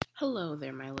Hello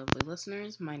there, my lovely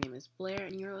listeners. My name is Blair,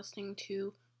 and you're listening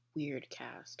to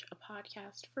Weirdcast, a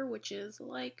podcast for witches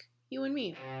like you and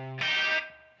me.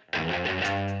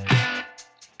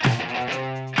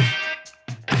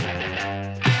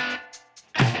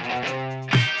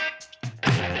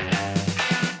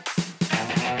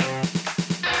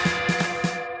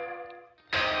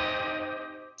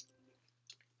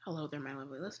 Hello there, my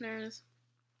lovely listeners.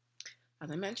 As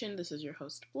I mentioned, this is your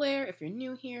host, Blair. If you're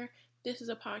new here, this is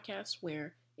a podcast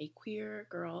where a queer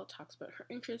girl talks about her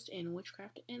interest in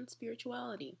witchcraft and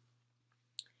spirituality.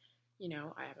 You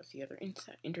know, I have a few other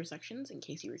intersections in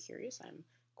case you were curious. I'm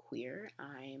queer,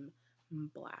 I'm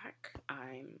black,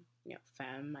 I'm,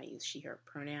 femme, I use she, her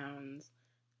pronouns,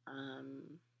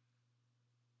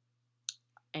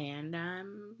 and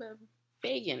I'm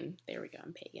pagan. There we go,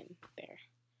 I'm pagan. There.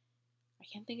 I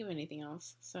can't think of anything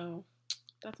else, so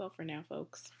that's all for now,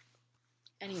 folks.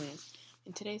 Anyways,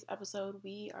 in today's episode,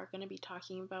 we are going to be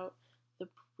talking about the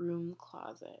broom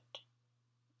closet.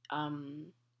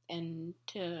 And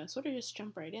to sort of just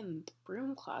jump right in, the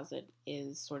broom closet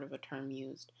is sort of a term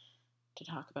used to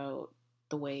talk about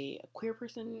the way a queer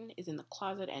person is in the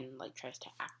closet and like tries to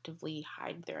actively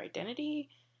hide their identity,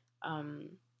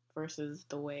 versus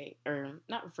the way, or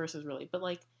not versus really, but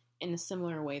like in a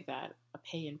similar way that a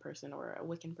pagan person or a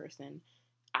Wiccan person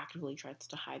actively tries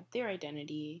to hide their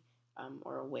identity,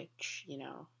 or a witch,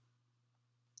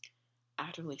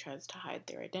 actively tries to hide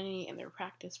their identity and their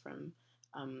practice from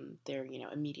their,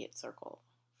 immediate circle,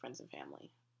 friends and family.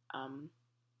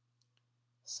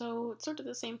 So it's sort of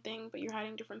the same thing, but you're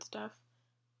hiding different stuff.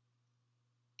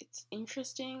 It's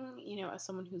interesting, as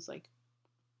someone who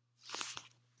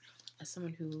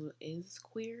is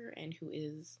queer and who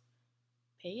is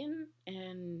pagan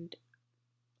and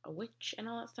a witch and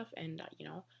all that stuff. And,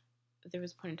 there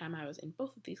was a point in time I was in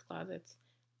both of these closets.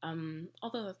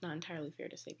 Although that's not entirely fair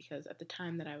to say, because at the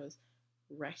time that I was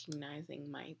recognizing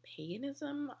my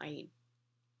paganism, I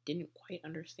didn't quite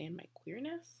understand my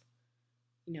queerness.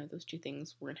 Those two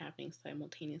things weren't happening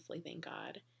simultaneously, thank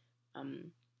God.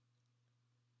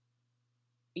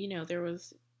 There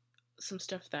was some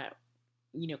stuff that,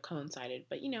 coincided,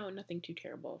 but, nothing too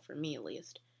terrible for me, at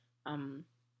least.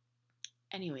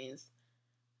 Anyways,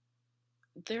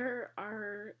 there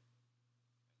are,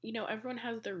 everyone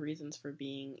has their reasons for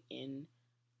being in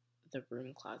the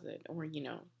broom closet or,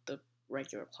 the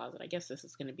regular closet. I guess this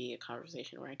is going to be a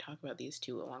conversation where I talk about these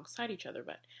two alongside each other,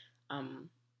 but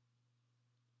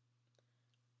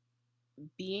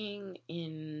being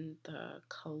in the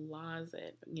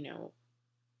closet,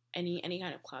 any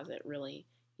kind of closet really,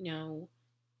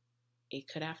 it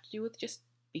could have to do with just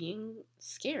being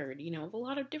scared, of a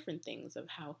lot of different things, of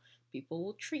how people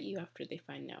will treat you after they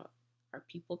find out. Are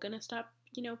people gonna stop,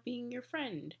 being your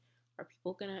friend? Are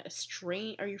people gonna is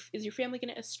your family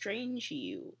gonna estrange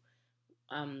you?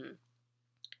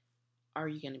 Are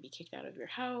you gonna be kicked out of your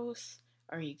house?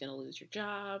 Are you gonna lose your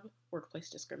job? Workplace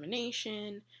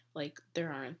discrimination? Like,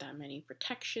 there aren't that many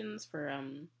protections for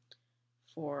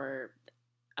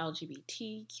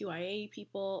LGBTQIA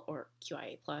people or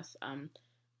QIA plus,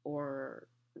 or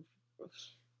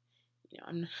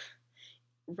I'm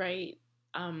right,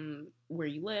 where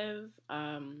you live,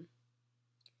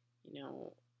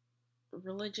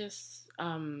 religious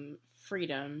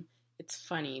freedom. It's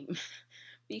funny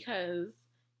because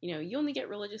you only get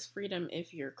religious freedom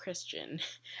if you're Christian.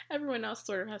 Everyone else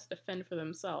sort of has to fend for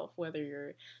themselves, whether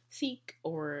you're Sikh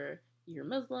or you're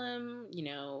Muslim,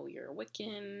 you're a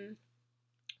Wiccan.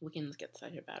 Wiccans get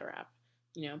such a bad rap,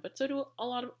 but so do a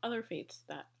lot of other faiths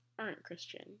that aren't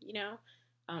Christian,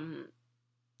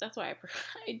 That's why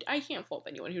I can't fault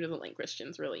anyone who doesn't like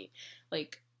Christians, really.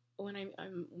 Like, when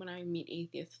I meet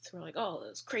atheists who are like, oh,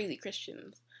 those crazy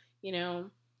Christians,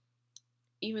 even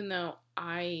though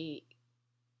I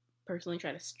personally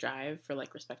try to strive for,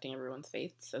 like, respecting everyone's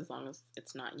faiths as long as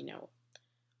it's not,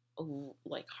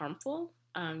 like, harmful,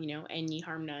 and ye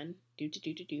harm none, do.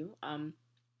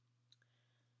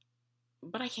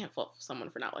 But I can't fault someone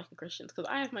for not liking Christians, because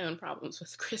I have my own problems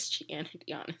with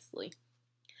Christianity, honestly.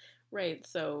 Right,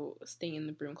 so staying in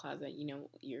the broom closet,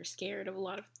 you're scared of a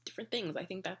lot of different things. I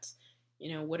think that's,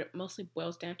 what it mostly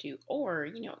boils down to. Or,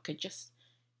 it could just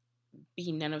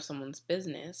be none of someone's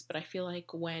business. But I feel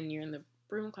like when you're in the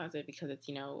broom closet, because it's,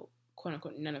 quote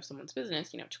unquote, none of someone's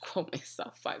business, to quote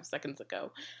myself 5 seconds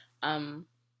ago,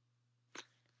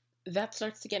 that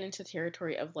starts to get into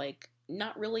territory of, like,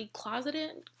 not really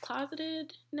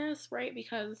closetedness, right?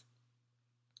 Because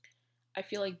I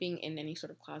feel like being in any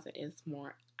sort of closet is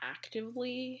more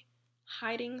actively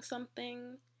hiding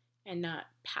something and not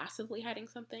passively hiding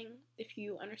something, if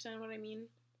you understand what I mean.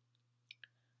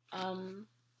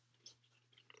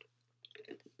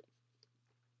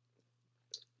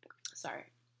 Sorry.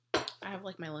 I have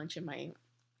like my lunch and my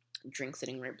drink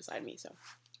sitting right beside me. So,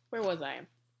 where was I?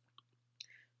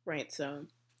 Right. So,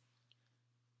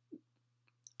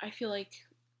 I feel like,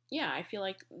 yeah, I feel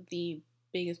like the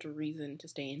biggest reason to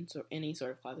stay in any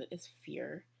sort of closet is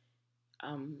fear.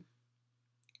 Um,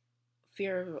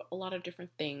 Fear of a lot of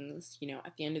different things. You know,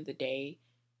 at the end of the day,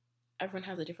 everyone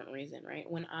has a different reason, right?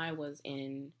 When I was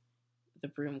in the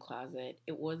broom closet,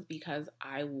 it was because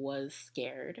I was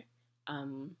scared.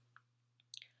 Um,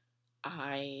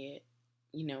 I,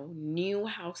 knew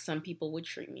how some people would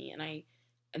treat me,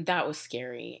 and that was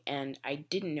scary. And I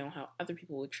didn't know how other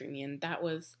people would treat me, and that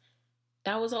was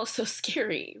also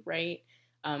scary, right?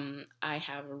 I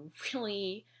have a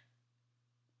really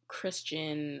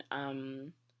Christian,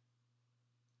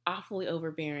 awfully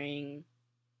overbearing,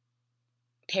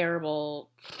 terrible,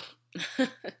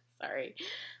 sorry,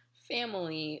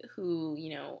 family who,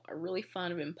 are really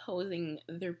fond of imposing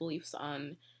their beliefs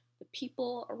on the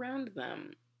people around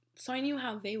them. So I knew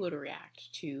how they would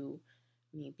react to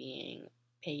me being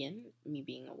pagan, me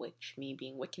being a witch, me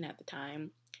being Wiccan at the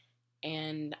time.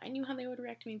 And I knew how they would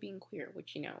react to me being queer,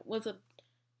 which, was a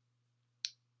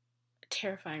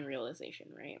terrifying realization,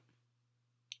 right?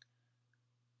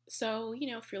 So,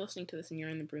 if you're listening to this and you're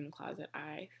in the broom closet,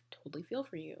 I totally feel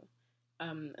for you.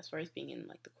 As far as being in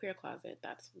like the queer closet,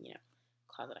 that's,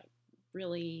 closet I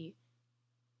really,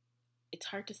 it's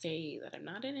hard to say that I'm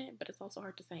not in it, but it's also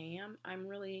hard to say I am.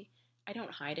 I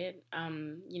don't hide it.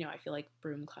 I feel like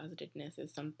broom closetedness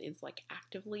is like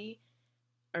actively,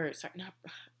 or sorry, not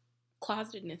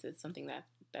closetedness is something that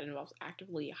involves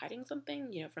actively hiding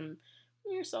something, from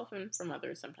yourself and from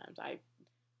others. Sometimes I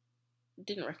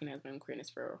didn't recognize my own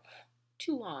queerness for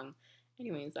too long.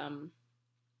 Anyways,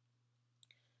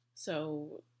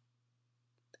 so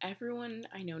everyone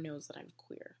I know knows that I'm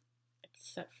queer,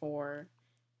 except for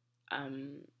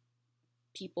um,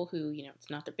 people who, it's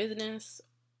not their business,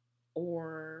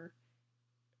 or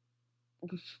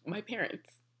my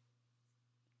parents.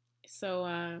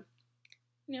 So,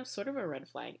 sort of a red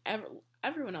flag.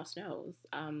 Everyone else knows.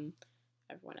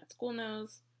 Everyone at school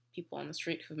knows. People on the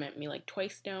street who've met me like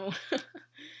twice know.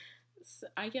 So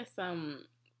I guess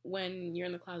when you're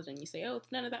in the closet and you say, "Oh,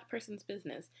 it's none of that person's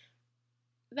business,"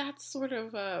 that's sort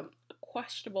of a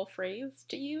questionable phrase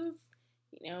to use.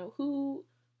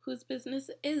 Whose business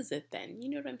is it then? You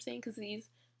know what I'm saying? Because these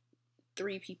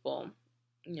three people,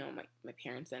 my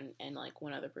parents and like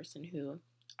one other person who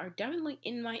are definitely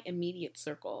in my immediate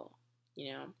circle,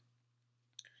 you know,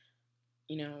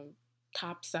 you know,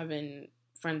 top seven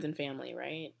friends and family,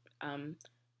 right?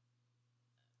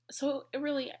 So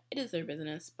it is their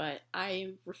business, but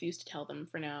I refuse to tell them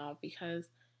for now because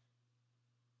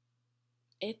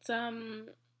it's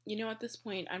at this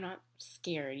point I'm not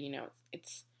scared.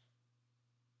 It's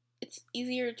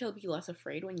easier to be less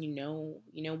afraid when you know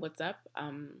what's up.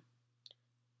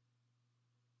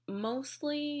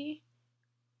 Mostly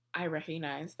I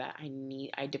recognize that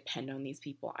I depend on these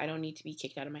people. I don't need to be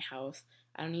kicked out of my house.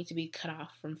 I don't need to be cut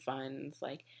off from funds.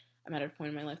 Like, I'm at a point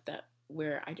in my life that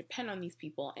where I depend on these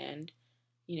people, and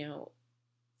you know,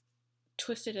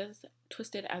 twisted as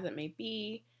it may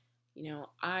be,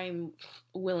 I'm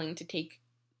willing to take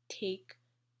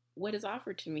what is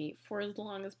offered to me for as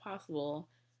long as possible.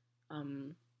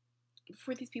 Um,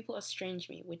 before these people estrange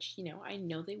me, which I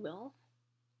know they will.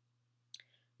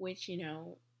 Which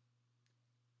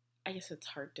I guess it's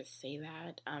hard to say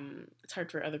that. It's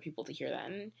hard for other people to hear that,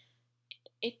 and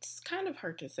it's kind of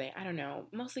hard to say. I don't know,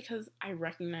 mostly because I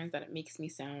recognize that it makes me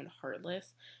sound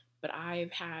heartless, but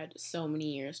I've had so many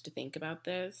years to think about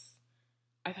this.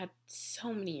 I've had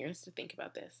so many years to think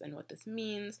about this and what this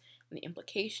means and the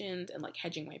implications and like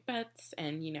hedging my bets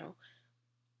and,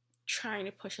 trying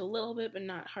to push a little bit but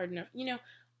not hard enough.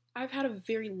 I've had a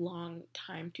very long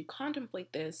time to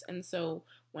contemplate this, and so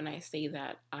when I say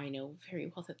that I know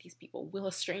very well that these people will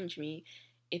estrange me,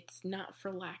 it's not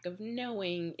for lack of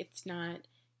knowing. It's not,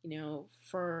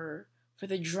 for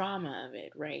the drama of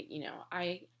it, right?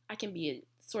 I can be a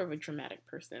sort of a dramatic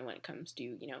person when it comes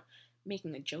to,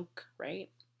 making a joke, right?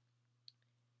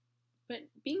 But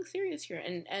being serious here,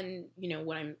 and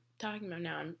what I'm talking about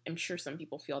now, I'm sure some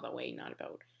people feel that way, not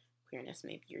about queerness.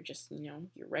 Maybe you're just, your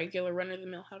regular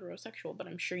run-of-the-mill heterosexual, but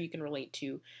I'm sure you can relate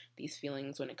to these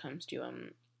feelings when it comes to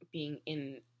being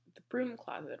in the broom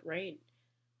closet, right?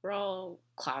 We're all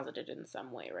closeted in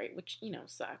some way, right? Which,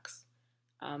 sucks.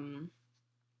 Um,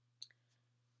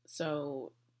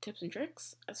 so tips and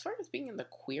tricks as far as being in the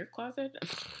queer closet.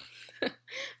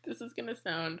 This is gonna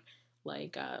sound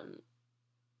like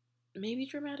maybe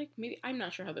dramatic, maybe I'm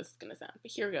not sure how this is gonna sound,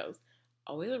 but here goes.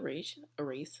 Always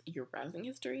erase your browsing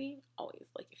history. Always,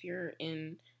 like, if you're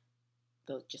in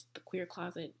the queer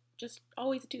closet, just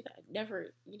always do that.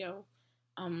 Never,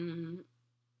 um,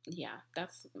 yeah,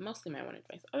 that's mostly my one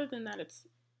advice. Other than that,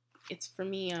 it's for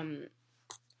me,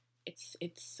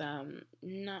 it's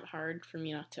not hard for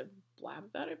me not to blab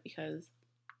about it because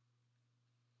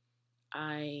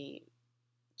I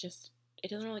just it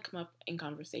doesn't really come up in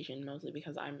conversation, mostly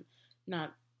because I'm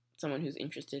not someone who's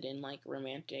interested in like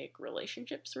romantic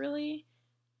relationships really.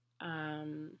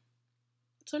 Um,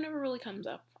 so it never really comes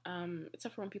up.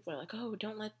 Except for when people are like, "Oh,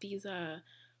 don't let these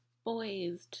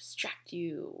boys distract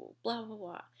you," blah blah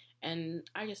blah, and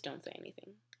I just don't say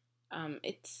anything.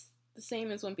 It's the same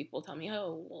as when people tell me,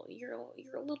 "Oh, well, you're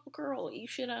a little girl. You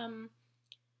should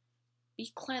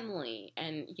be cleanly."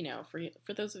 And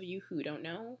for those of you who don't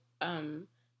know, I'm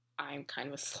kind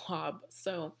of a slob.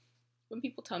 So when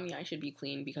people tell me I should be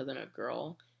clean because I'm a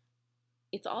girl,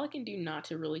 it's all I can do not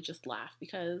to really just laugh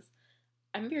because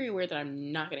I'm very aware that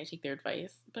I'm not going to take their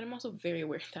advice, but I'm also very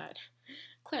aware that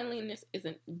cleanliness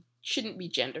shouldn't be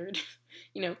gendered.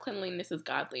 Cleanliness is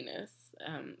godliness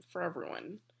for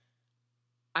everyone.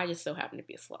 I just so happen to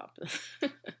be a slob.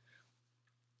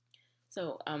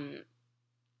 So,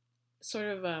 sort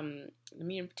of the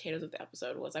meat and potatoes of the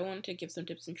episode was I wanted to give some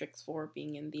tips and tricks for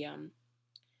being in the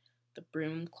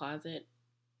broom closet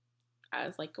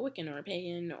as like a Wiccan or a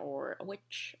pagan or a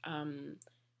witch,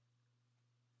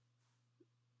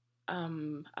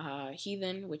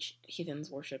 heathen, which heathens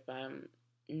worship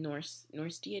Norse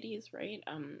deities, right?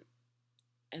 And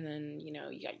then you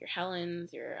got your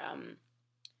Helens, your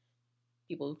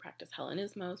people who practice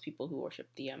Hellenismos, people who worship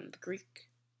the Greek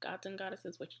gods and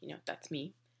goddesses, which that's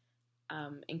me.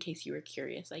 In case you were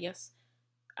curious, I guess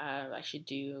I should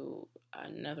do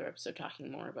another episode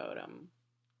talking more about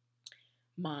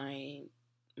my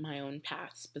my own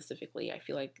path specifically. I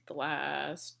feel like the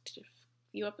last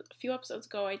few episodes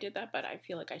ago I did that, but I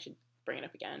feel like I should bring it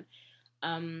up again.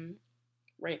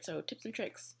 Right. So tips and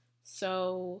tricks.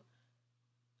 So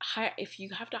if you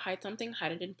have to hide something,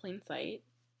 hide it in plain sight.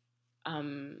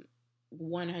 100%.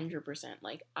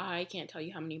 Like I can't tell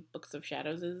you how many books of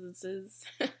shadows is.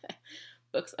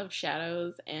 Books of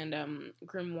shadows and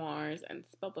grimoires and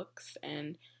spell books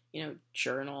and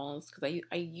journals, because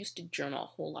I used to journal a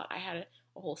whole lot. I had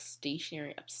a whole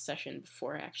stationery obsession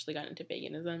before I actually got into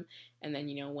paganism, and then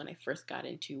when I first got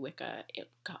into Wicca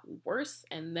it got worse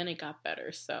and then it got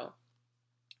better. So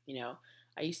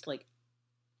I used to like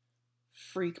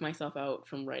freak myself out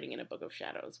from writing in a book of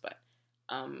shadows, but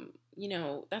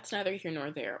that's neither here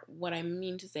nor there. What I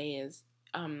mean to say is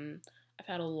I've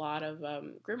had a lot of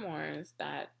grimoires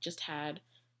that just had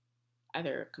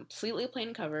either completely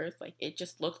plain covers, like it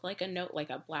just looked like a note, like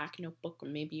a black notebook, or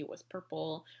maybe it was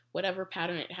purple, whatever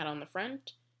pattern it had on the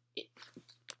front. It,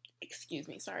 excuse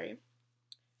me, sorry.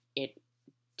 It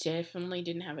definitely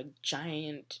didn't have a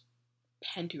giant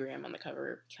pentagram on the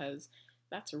cover because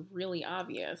that's really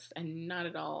obvious and not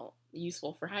at all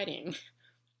useful for hiding.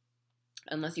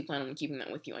 Unless you plan on keeping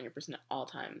that with you on your person at all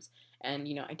times. And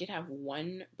I did have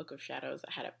one book of shadows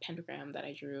that had a pentagram that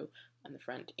I drew on the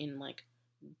front in like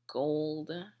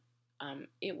gold.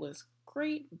 It was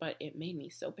great, but it made me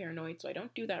so paranoid, so I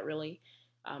don't do that really,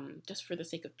 just for the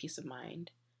sake of peace of mind.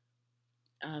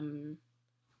 Um,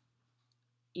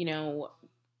 a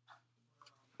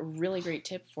really great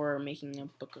tip for making a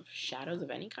book of shadows of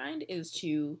any kind is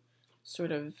to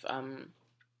sort of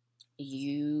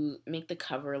you make the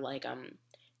cover like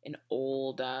an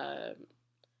old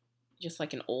just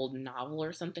like an old novel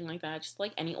or something like that, just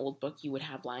like any old book you would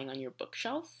have lying on your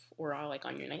bookshelf or like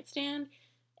on your nightstand,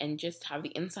 and just have the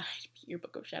inside be your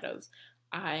book of shadows.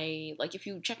 I like if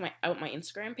you check out my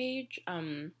Instagram page,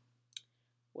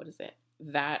 what is it?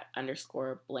 That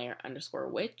underscore Blair underscore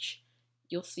witch.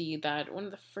 You'll see that one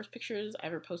of the first pictures I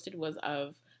ever posted was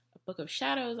of a book of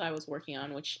shadows I was working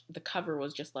on, which the cover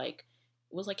was just like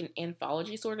it was like an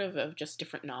anthology sort of just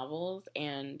different novels,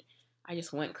 and I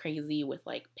just went crazy with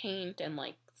like paint and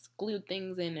like glued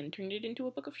things in and turned it into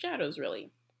a book of shadows really.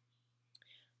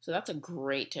 So that's a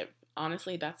great tip.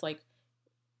 Honestly, that's like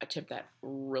a tip that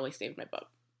really saved my butt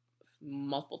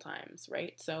multiple times,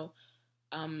 right? So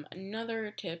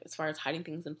another tip as far as hiding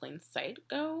things in plain sight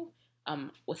go,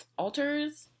 with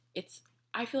altars,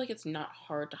 I feel like it's not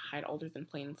hard to hide altars in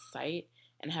plain sight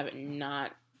and have it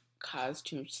not cause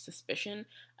too much suspicion,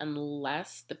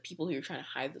 unless the people who you're trying to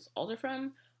hide this altar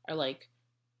from are like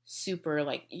super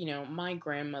like my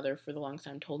grandmother for the longest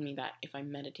time told me that if I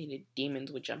meditated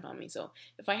demons would jump on me. So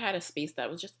if I had a space that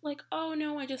was just like, oh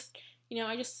no, I just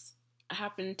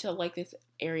happen to like this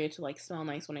area to like smell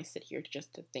nice when I sit here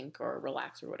to think or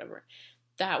relax or whatever,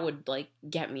 that would like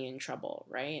get me in trouble,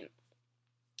 right?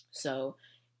 So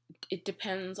it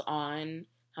depends on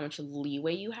how how much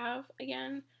leeway you have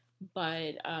again.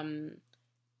 But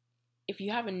if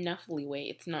you have enough leeway,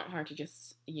 it's not hard to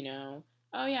just,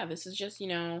 oh yeah, this is just,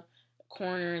 a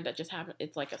corner that just happened.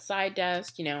 It's like a side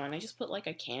desk, and I just put like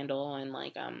a candle and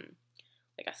like a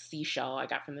seashell I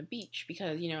got from the beach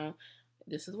because,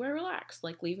 this is where I relax.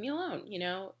 Like, leave me alone,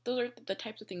 Those are the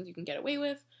types of things you can get away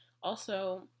with.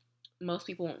 Also, most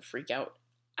people won't freak out.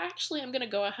 Actually, I'm going to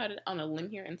go ahead on a limb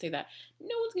here and say that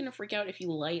no one's going to freak out if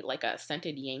you light like a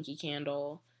scented Yankee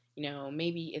candle.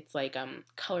 Maybe it's like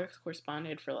color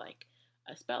corresponded for like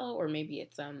a spell, or maybe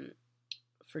it's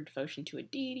for devotion to a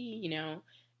deity,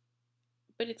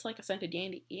 but it's like a scented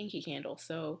Yankee candle.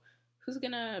 So who's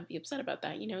gonna be upset about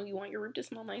that? You want your room to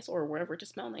smell nice or wherever to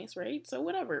smell nice, right? So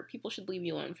whatever, people should leave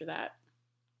you alone for that.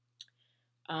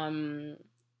 Um,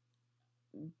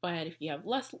 but if you have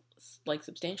less, like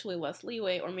substantially less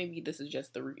leeway, or maybe this is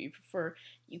just the route you prefer,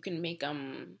 you can make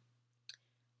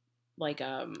like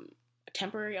a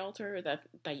temporary altar that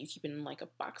you keep in like a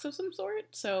box of some sort.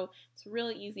 So it's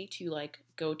really easy to like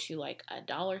go to like a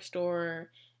dollar store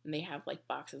and they have like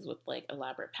boxes with like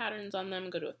elaborate patterns on them.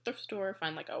 Go to a thrift store,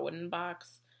 find like a wooden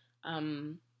box.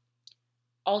 Um,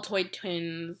 Altoid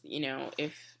twins,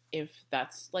 if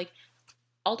that's like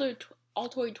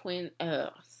Altoid twin,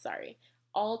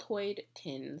 Altoid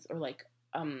tins or like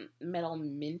metal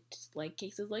mint like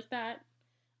cases like that.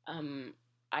 Um,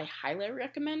 I highly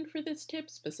recommend for this tip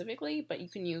specifically, but you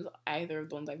can use either of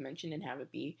the ones I've mentioned and have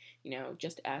it be,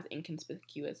 just as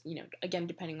inconspicuous, again,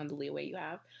 depending on the leeway you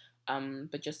have.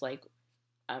 But just like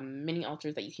mini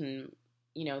altars that you can,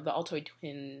 the Altoid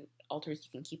twin altars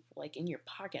you can keep like in your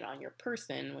pocket on your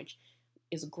person, which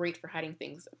is great for hiding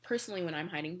things. Personally, when I'm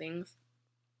hiding things,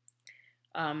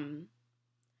 um,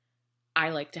 I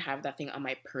like to have that thing on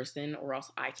my person, or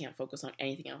else I can't focus on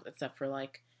anything else except for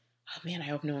like, oh man, I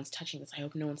hope no one's touching this. I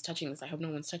hope no one's touching this. I hope no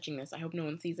one's touching this. I hope no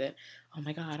one sees it. Oh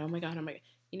my god, oh my god, oh my god.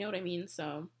 You know what I mean?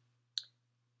 So,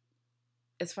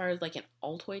 as far as like an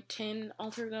Altoid tin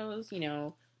altar goes,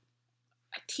 a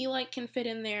tea light can fit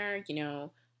in there,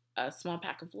 a small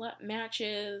pack of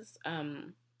matches,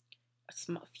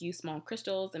 few small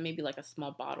crystals, and maybe like a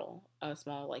small bottle, a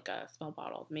small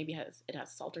bottle. Maybe it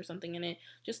has salt or something in it.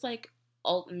 Just like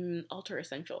altar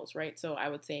essentials, right? So I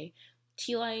would say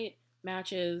tea light,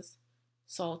 matches,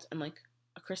 salt, and like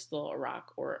a crystal, a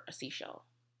rock, or a seashell,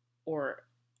 or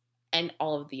and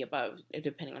all of the above,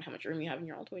 depending on how much room you have in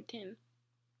your Altoid tin.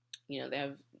 They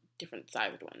have different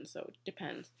sized ones, so it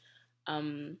depends.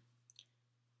 Um,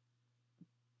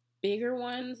 Bigger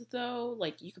ones though,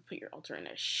 like you could put your altar in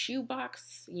a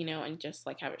shoebox, and just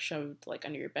like have it shoved like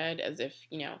under your bed as if,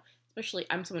 especially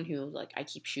I'm someone who like I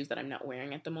keep shoes that I'm not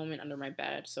wearing at the moment under my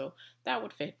bed, so that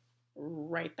would fit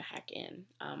right the heck in.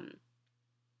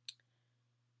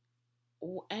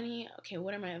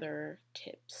 What are my other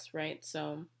tips, right?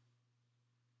 So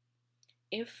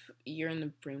if you're in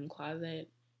the broom closet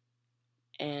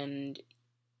and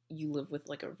you live with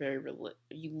like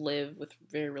you live with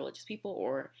very religious people,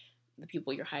 or the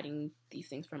people you're hiding these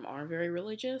things from are very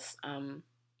religious, and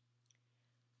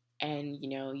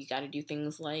you got to do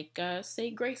things like say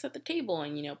grace at the table,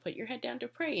 and put your head down to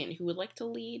pray, and who would like to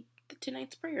lead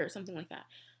tonight's prayer or something like that.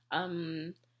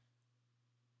 um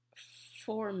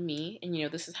for me, and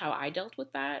this is how I dealt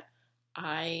with that.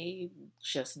 I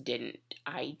just didn't.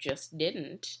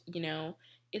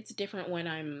 It's different when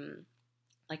I'm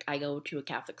like, I go to a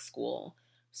Catholic school.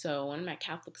 So when I'm at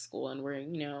Catholic school and we're,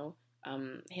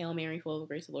 Hail Mary, full of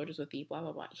grace, the Lord is with thee, blah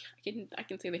blah blah. I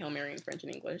can say the Hail Mary in French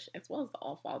and English as well as the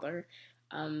All Father.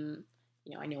 Um,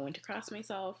 I know when to cross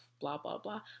myself, blah blah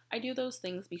blah. I do those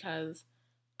things because,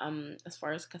 as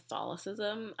far as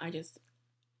Catholicism,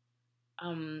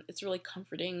 it's really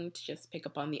comforting to just pick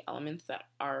up on the elements that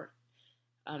are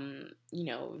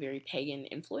very pagan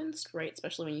influenced, right?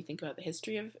 Especially when you think about the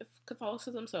history of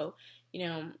Catholicism. So, you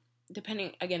know,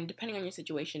 depending on your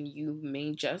situation, you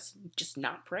may just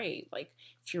not pray. Like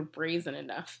if you're brazen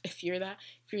enough, if you're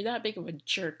that big of a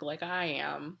jerk like I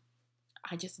am,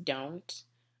 I just don't.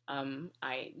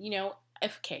 I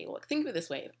okay, look, think of it this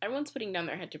way: if everyone's putting down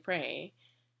their head to pray,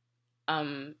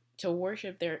 to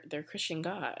worship their Christian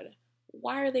God.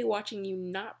 Why are they watching you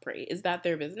not pray? Is that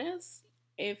their business?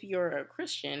 If you're a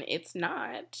Christian, it's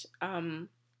not.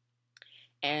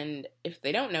 And if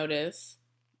they don't notice,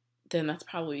 then that's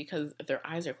probably because their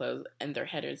eyes are closed and their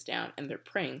head is down and they're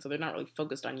praying, so they're not really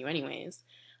focused on you anyways.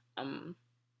 Um,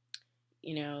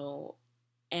 you know,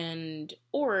 and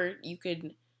or you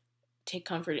could take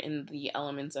comfort in the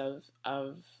elements of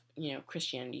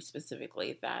Christianity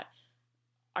specifically that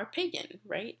are pagan,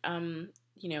 right?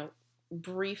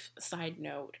 Brief side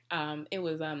note. It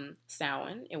was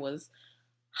Samhain. It was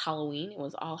Halloween. It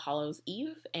was All Hallows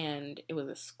Eve, and it was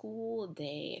a school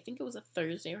day. I think it was a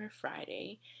Thursday or a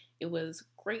Friday. It was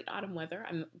great autumn weather.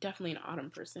 I'm definitely an autumn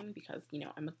person because,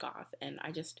 I'm a goth, and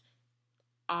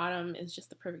autumn is just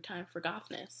the perfect time for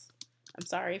gothness. I'm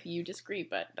sorry if you disagree,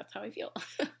 but that's how I feel.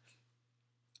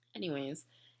 Anyways,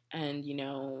 and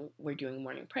we're doing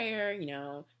morning prayer,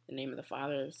 the name of the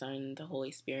Father, the Son, the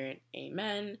Holy Spirit,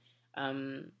 amen.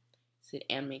 Sid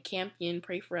Anne May Campion,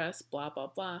 pray for us, blah, blah,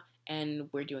 blah. And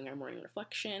we're doing our morning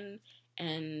reflection.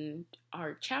 And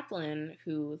our chaplain,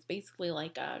 who's basically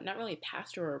like not really a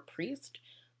pastor or a priest,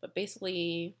 but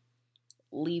basically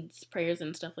leads prayers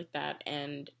and stuff like that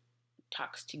and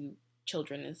talks to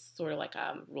children, is sort of like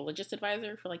a religious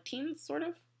advisor for like teens, sort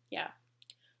of. Yeah.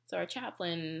 So our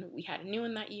chaplain, we had a new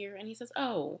one that year, and he says,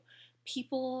 "Oh,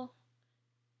 people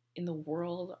in the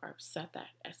world are upset that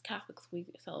as Catholics we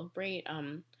celebrate,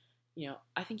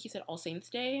 I think he said All Saints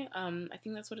Day. I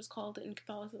think that's what it's called in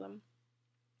Catholicism.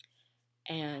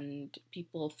 And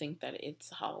people think that it's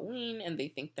Halloween, and they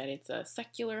think that it's a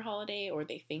secular holiday, or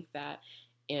they think that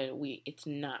it's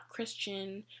not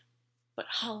Christian. But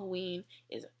Halloween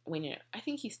is I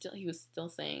think he was still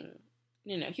saying."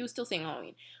 No, he was still saying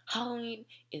Halloween. Halloween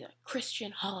is a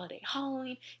Christian holiday.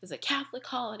 Halloween is a Catholic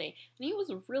holiday. And he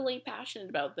was really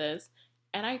passionate about this.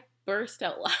 And I burst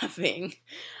out laughing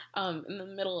in the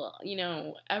middle.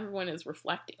 Everyone is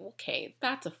reflecting. Okay,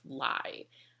 that's a lie.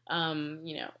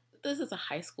 This is a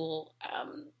high school.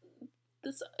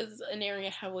 This is an area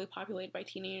heavily populated by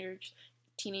teenagers.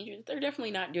 They're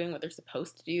definitely not doing what they're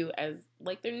supposed to do, as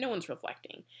no one's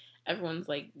reflecting. Everyone's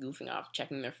goofing off,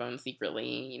 checking their phone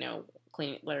secretly,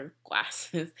 cleaning their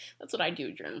glasses. That's what I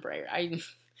do during prayer. I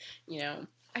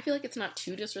feel like it's not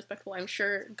too disrespectful. I'm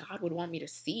sure God would want me to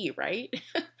see, right?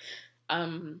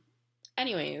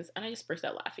 Anyways, and I just burst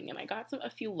out laughing, and I got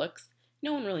a few looks.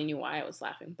 No one really knew why I was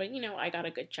laughing, but I got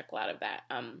a good chuckle out of that.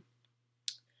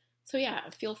 So yeah,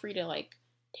 feel free to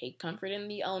take comfort in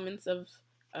the elements of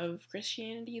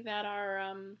Christianity that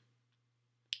are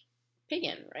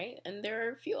pagan, right? And there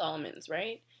are a few elements,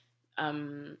 right?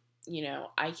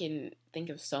 I can think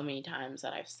of so many times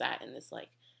that I've sat in this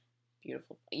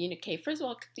beautiful, okay, first of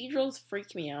all, cathedrals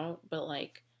freak me out, but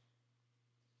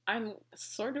I'm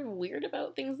sort of weird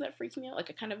about things that freak me out. I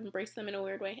kind of embrace them in a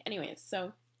weird way. Anyways,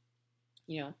 so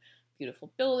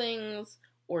beautiful buildings,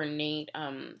 ornate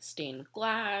stained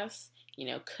glass,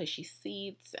 cushy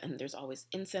seats, and there's always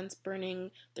incense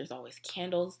burning, there's always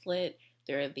candles lit,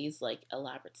 there are these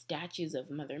elaborate statues of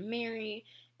Mother Mary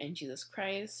and Jesus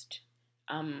Christ,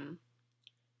 and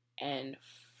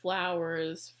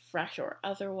flowers, fresh or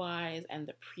otherwise, and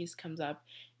the priest comes up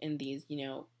in these,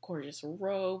 gorgeous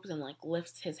robes and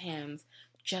lifts his hands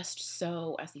just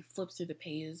so as he flips through the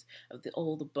pages of the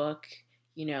old book,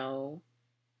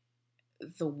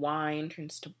 the wine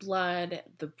turns to blood,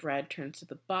 the bread turns to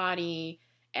the body,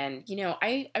 and,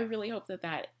 I really hope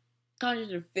that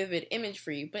conjures a vivid image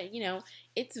for you, but,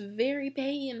 it's very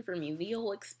pagan for me, the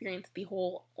whole experience, the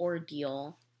whole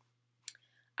ordeal.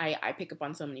 I pick up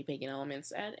on so many pagan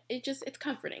elements, and it's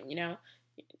comforting,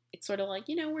 It's sort of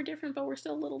we're different, but we're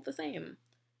still a little the same.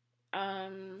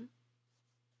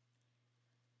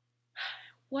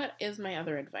 What is my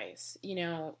other advice?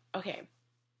 Okay,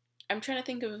 I'm trying to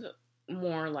think of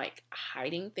more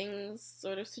hiding things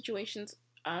sort of situations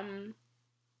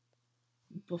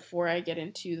before I get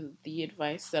into the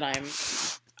advice that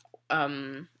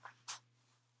I'm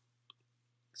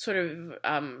sort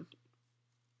of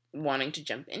wanting to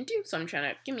jump into. So I'm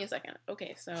trying to give me a second.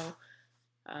 Okay, so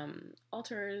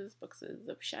altars, books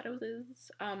of shadows is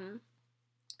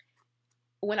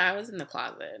when I was in the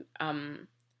closet,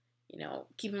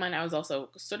 keep in mind I was also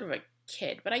sort of a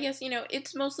kid, but I guess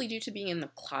it's mostly due to being in the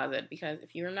closet, because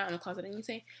if you're not in the closet and you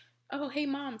say, "Oh, hey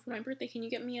mom, for my birthday, can you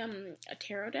get me a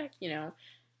tarot deck?"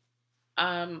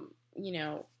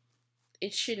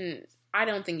 It shouldn't. I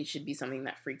don't think it should be something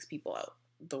that freaks people out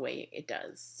the way it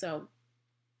does. So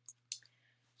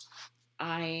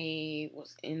I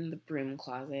was in the broom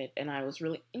closet, and I was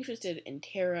really interested in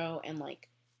tarot and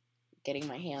getting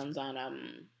my hands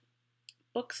on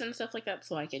books and stuff like that,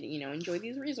 so I could enjoy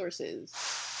these resources.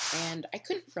 And I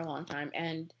couldn't for a long time,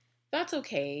 and that's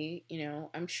okay.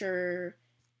 I'm sure.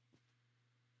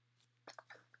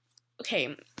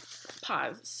 Okay,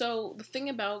 pause. So the thing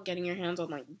about getting your hands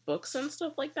on books and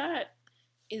stuff like that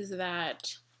is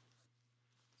that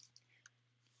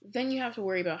then you have to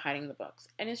worry about hiding the books.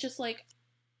 And it's just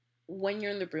when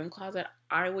you're in the broom closet,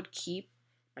 I would keep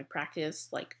my practice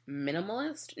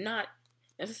minimalist, not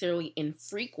necessarily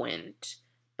infrequent,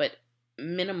 but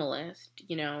minimalist,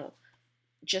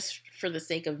 just for the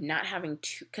sake of not having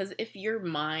to, because if your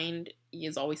mind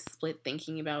is always split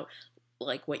thinking about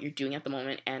like what you're doing at the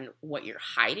moment and what you're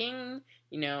hiding,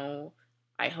 you know,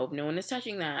 I hope no one is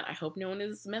touching that. I hope no one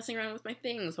is messing around with my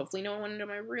things. Hopefully no one went into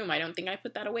my room. I don't think I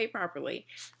put that away properly.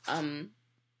 Then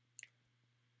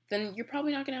you're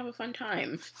probably not going to have a fun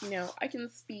time. I can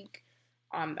speak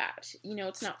on that.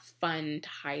 It's not fun to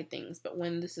hide things, but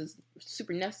when this is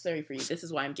super necessary for you, this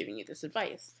is why I'm giving you this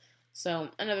advice. So,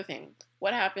 another thing,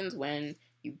 what happens when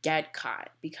you get caught?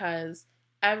 Because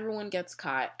everyone gets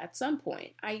caught at some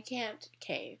point.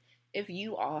 Okay, if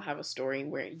you all have a story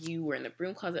where you were in the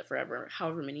broom closet forever,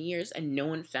 however many years, and no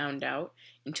one found out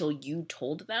until you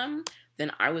told them, then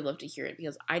I would love to hear it,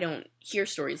 because I don't hear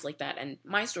stories like that, and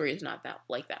my story is not that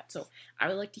like that. So I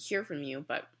would like to hear from you,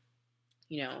 but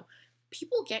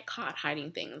people get caught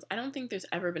hiding things. I don't think there's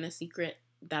ever been a secret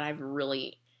that I've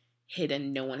really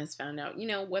hidden no one has found out.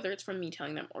 Whether it's from me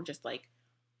telling them or just like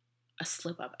a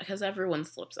slip up, because everyone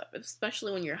slips up,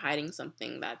 especially when you're hiding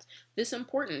something that's this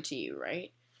important to you,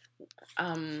 right?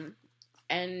 And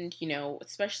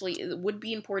especially it would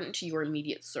be important to your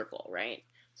immediate circle, right?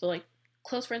 So like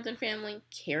close friends and family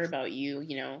care about you.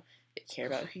 They care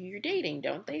about who you're dating,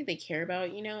 don't they? They care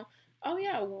about, oh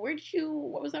yeah,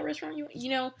 what was that restaurant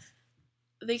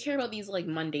they care about these like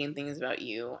mundane things about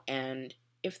you. And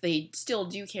if they still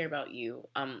do care about you,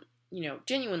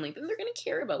 genuinely, then they're gonna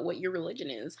care about what your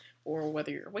religion is, or whether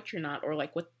you're what you're not, or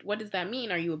like what does that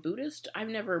mean? Are you a Buddhist? I've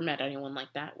never met anyone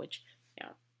like that, which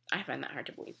I find that hard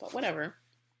to believe, but whatever.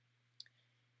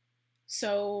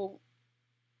 So,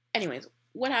 anyways,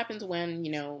 what happens when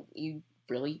you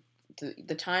really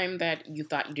the time that you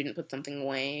thought you didn't put something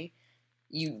away,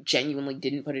 you genuinely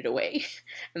didn't put it away,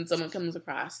 and someone comes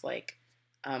across like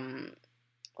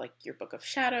your book of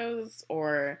shadows,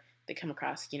 or they come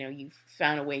across you've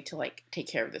found a way to like take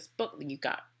care of this book. You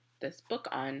got this book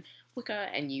on Wicca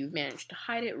and you managed to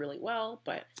hide it really well,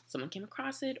 but someone came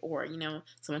across it, or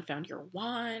someone found your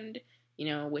wand,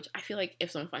 which I feel like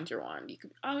if someone finds your wand, you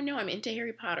could, oh no, I'm into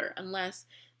Harry Potter, unless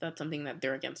that's something that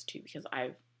they're against too, because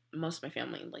most of my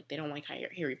family, like, they don't like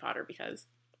Harry Potter because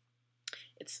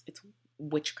it's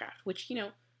witchcraft, which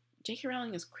J.K.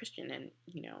 Rowling is Christian, and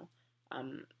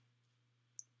um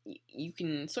you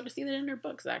can sort of see that in her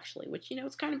books, actually, which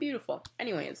it's kind of beautiful.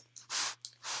 Anyways,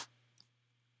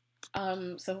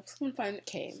 so if someone finds,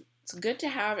 okay, it's good to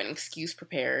have an excuse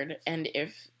prepared, and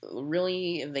if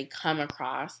really they come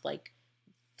across like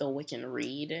the Wiccan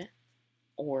Read,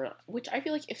 or which I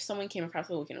feel like if someone came across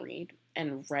the Wiccan Read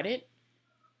and read it,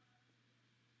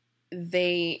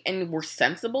 and were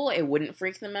sensible, it wouldn't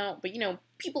freak them out. But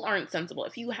people aren't sensible.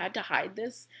 If you had to hide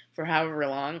this for however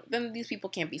long, then these people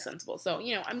can't be sensible. So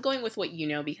I'm going with what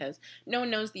because no one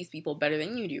knows these people better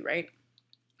than you do, right?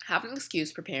 Have an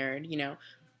excuse prepared.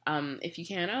 If you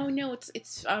can. Oh no,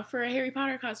 it's for a Harry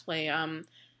Potter cosplay.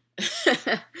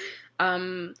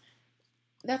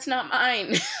 That's not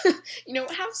mine.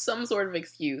 Have some sort of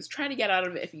excuse. Try to get out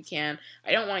of it if you can.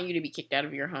 I don't want you to be kicked out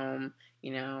of your home.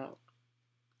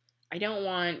 I don't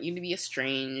want you to be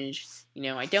estranged.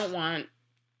 I don't want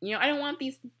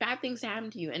these bad things to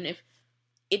happen to you. And if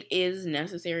it is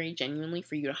necessary genuinely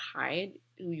for you to hide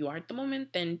who you are at the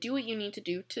moment, then do what you need to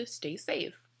do to stay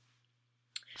safe.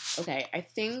 Okay, I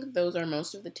think those are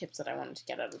most of the tips that I wanted to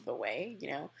get out of the way.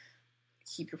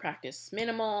 Keep your practice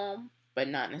minimal, but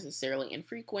not necessarily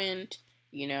infrequent.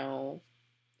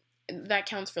 That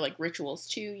counts for like rituals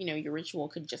too. Your ritual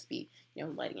could just be,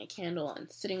 lighting a candle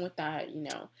and sitting with that.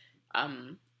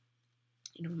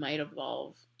 Might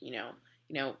evolve.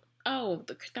 Oh,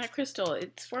 that crystal,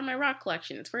 it's for my rock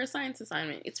collection. It's for a science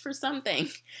assignment. It's for something.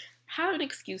 Have an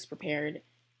excuse prepared.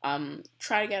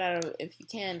 Try to get out of it if you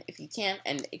can. If you can't,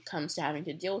 and it comes to having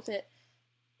to deal with it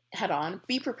head on,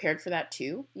 be prepared for that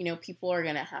too. People are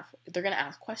they're gonna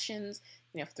ask questions.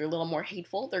 If they're a little more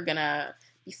hateful, they're gonna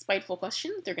be spiteful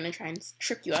questions. They're gonna try and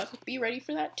trip you up. Be ready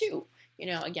for that too.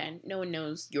 Again, no one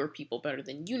knows your people better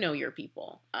than you know your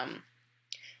people.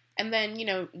 And then,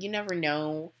 you never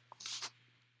know.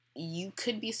 You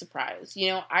could be surprised.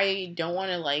 I don't want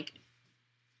to like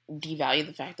devalue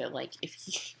the fact that like if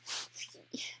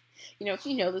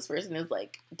this person is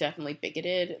like definitely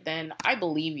bigoted, then I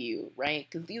believe you, right?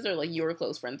 Because these are like your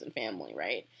close friends and family,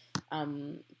 right?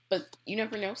 But you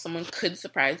never know, someone could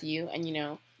surprise you,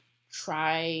 and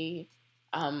try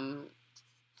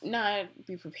not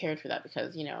be prepared for that,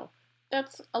 because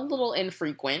that's a little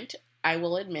infrequent, I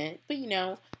will admit, but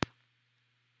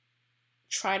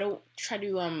try to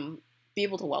be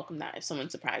able to welcome that if someone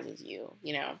surprises you,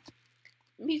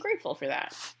 be grateful for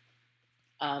that.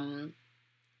 Um,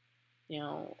 you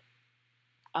know,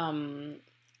 um,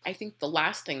 I think the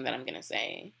last thing that I'm going to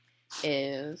say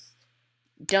is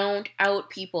don't out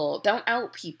people. Don't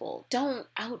out people. Don't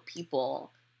out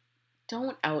people.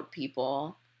 Don't out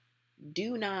people.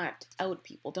 Do not out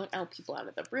people. Don't out people out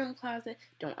of the broom closet.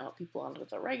 Don't out people out of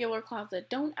the regular closet.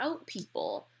 Don't out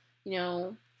people.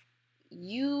 You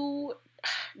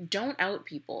don't out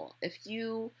people. If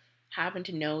you happen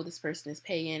to know this person is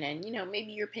pagan and,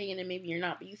 maybe you're pagan and maybe you're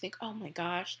not, but you think, oh my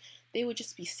gosh, they would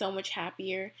just be so much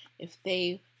happier if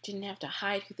they didn't have to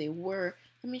hide who they were.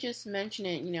 Let me just mention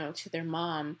it, to their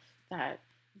mom that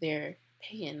they're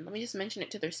pagan. Let me just mention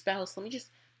it to their spouse. Let me just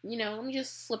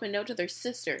slip a note to their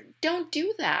sister. Don't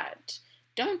do that.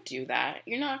 Don't do that.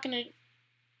 You're not gonna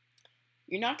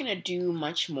do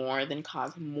much more than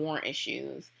cause more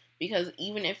issues. Because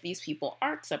even if these people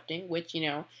are accepting, which,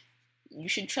 you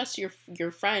should trust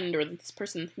your friend or this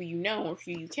person who you know or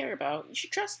who you care about, you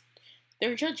should trust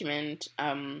their judgment.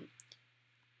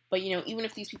 But, even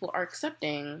if these people are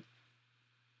accepting,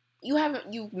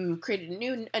 you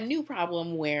created a new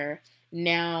problem where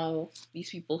now these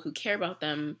people who care about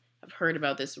them have heard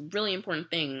about this really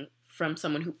important thing from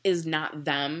someone who is not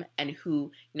them and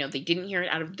who, they didn't hear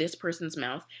it out of this person's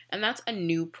mouth. And that's a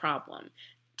new problem.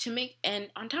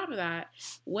 And on top of that,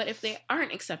 what if they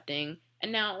aren't accepting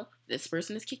and now this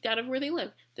person is kicked out of where they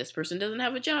live? This person doesn't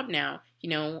have a job now,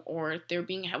 or they're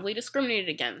being heavily discriminated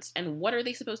against. And what are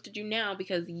they supposed to do now?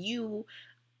 Because you,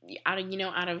 out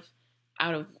of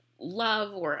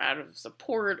love or out of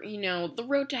support, the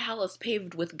road to hell is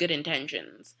paved with good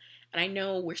intentions. And I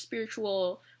know we're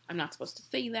spiritual. I'm not supposed to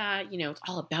say that. It's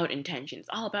all about intention. It's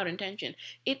all about intention.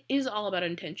 It is all about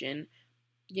intention.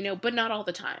 But not all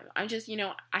the time. I'm just,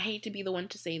 I hate to be the one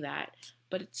to say that,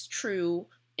 but it's true.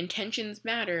 Intentions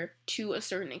matter to a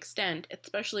certain extent,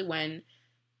 especially when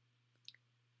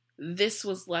this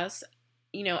was less,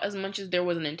 as much as there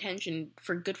was an intention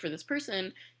for good for this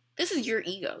person, this is your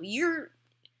ego.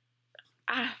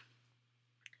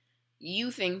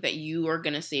 You think that you are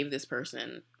going to save this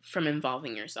person from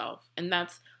involving yourself, and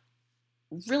that's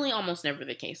really almost never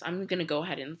the case. I'm going to go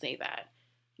ahead and say that,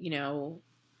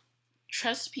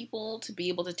 trust people to be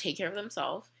able to take care of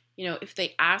themselves. If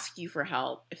they ask you for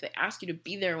help, if they ask you to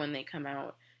be there when they come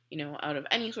out, out of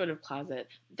any sort of closet,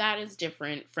 that is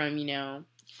different from,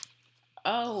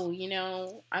 oh,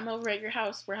 I'm over at your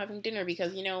house, we're having dinner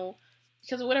because of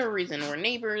whatever reason, we're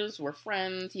neighbors, we're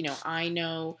friends, I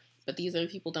know, but these other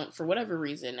people don't for whatever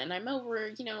reason, and I'm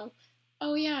over,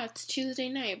 oh yeah, it's Tuesday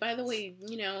night, by the way,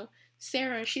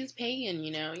 Sarah, she's pagan,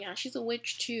 yeah, she's a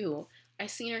witch too. I've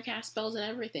seen her cast spells and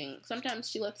everything. Sometimes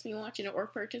she lets me watch it or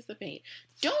participate.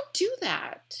 Don't do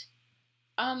that.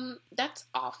 That's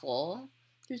awful.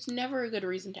 There's never a good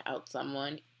reason to out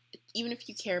someone, even if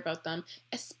you care about them.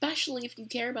 Especially if you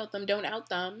care about them, don't out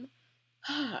them.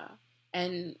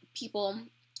 And people,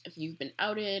 if you've been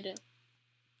outed,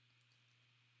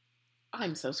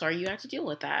 I'm so sorry you had to deal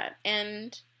with that.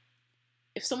 And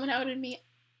if someone outed me,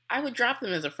 I would drop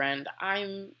them as a friend.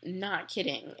 I'm not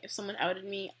kidding. If someone outed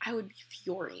me, I would be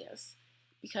furious.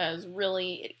 Because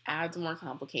really, it adds more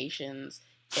complications.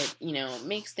 It,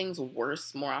 makes things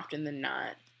worse more often than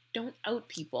not. Don't out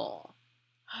people.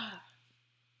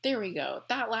 There we go.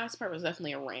 That last part was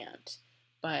definitely a rant.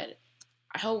 But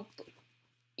I hope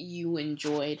you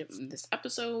enjoyed this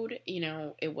episode.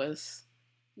 It was,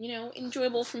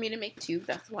 enjoyable for me to make too.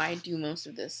 That's why I do most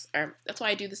of this. Or that's why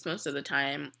I do this most of the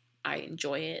time. I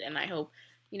enjoy it, and I hope,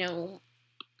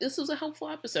 this was a helpful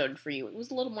episode for you. It was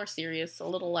a little more serious, a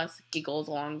little less giggles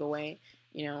along the way,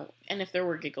 and if there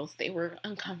were giggles, they were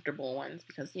uncomfortable ones,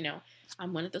 because,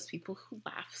 I'm one of those people who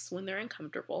laughs when they're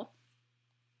uncomfortable.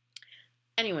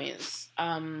 Anyways,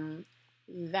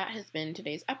 that has been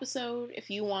today's episode.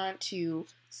 If you want to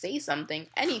say something,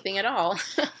 anything at all,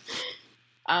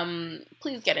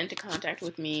 please get into contact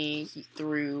with me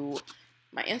through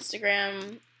my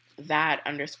Instagram,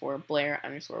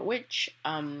 _Blair_witch.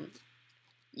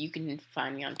 You can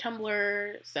find me on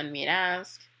Tumblr, send me an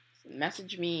ask,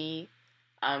 message me.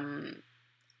 My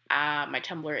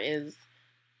Tumblr is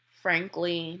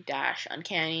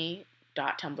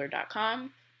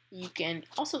frankly-uncanny.tumblr.com. You can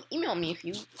also email me if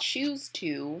you choose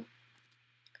to.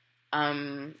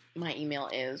 My email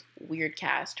is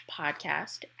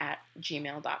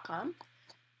weirdcastpodcast@gmail.com.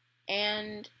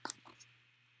 And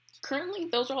currently,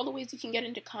 those are all the ways you can get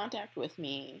into contact with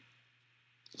me.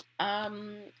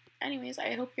 Anyways,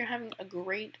 I hope you're having a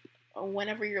great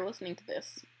whenever you're listening to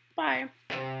this. Bye.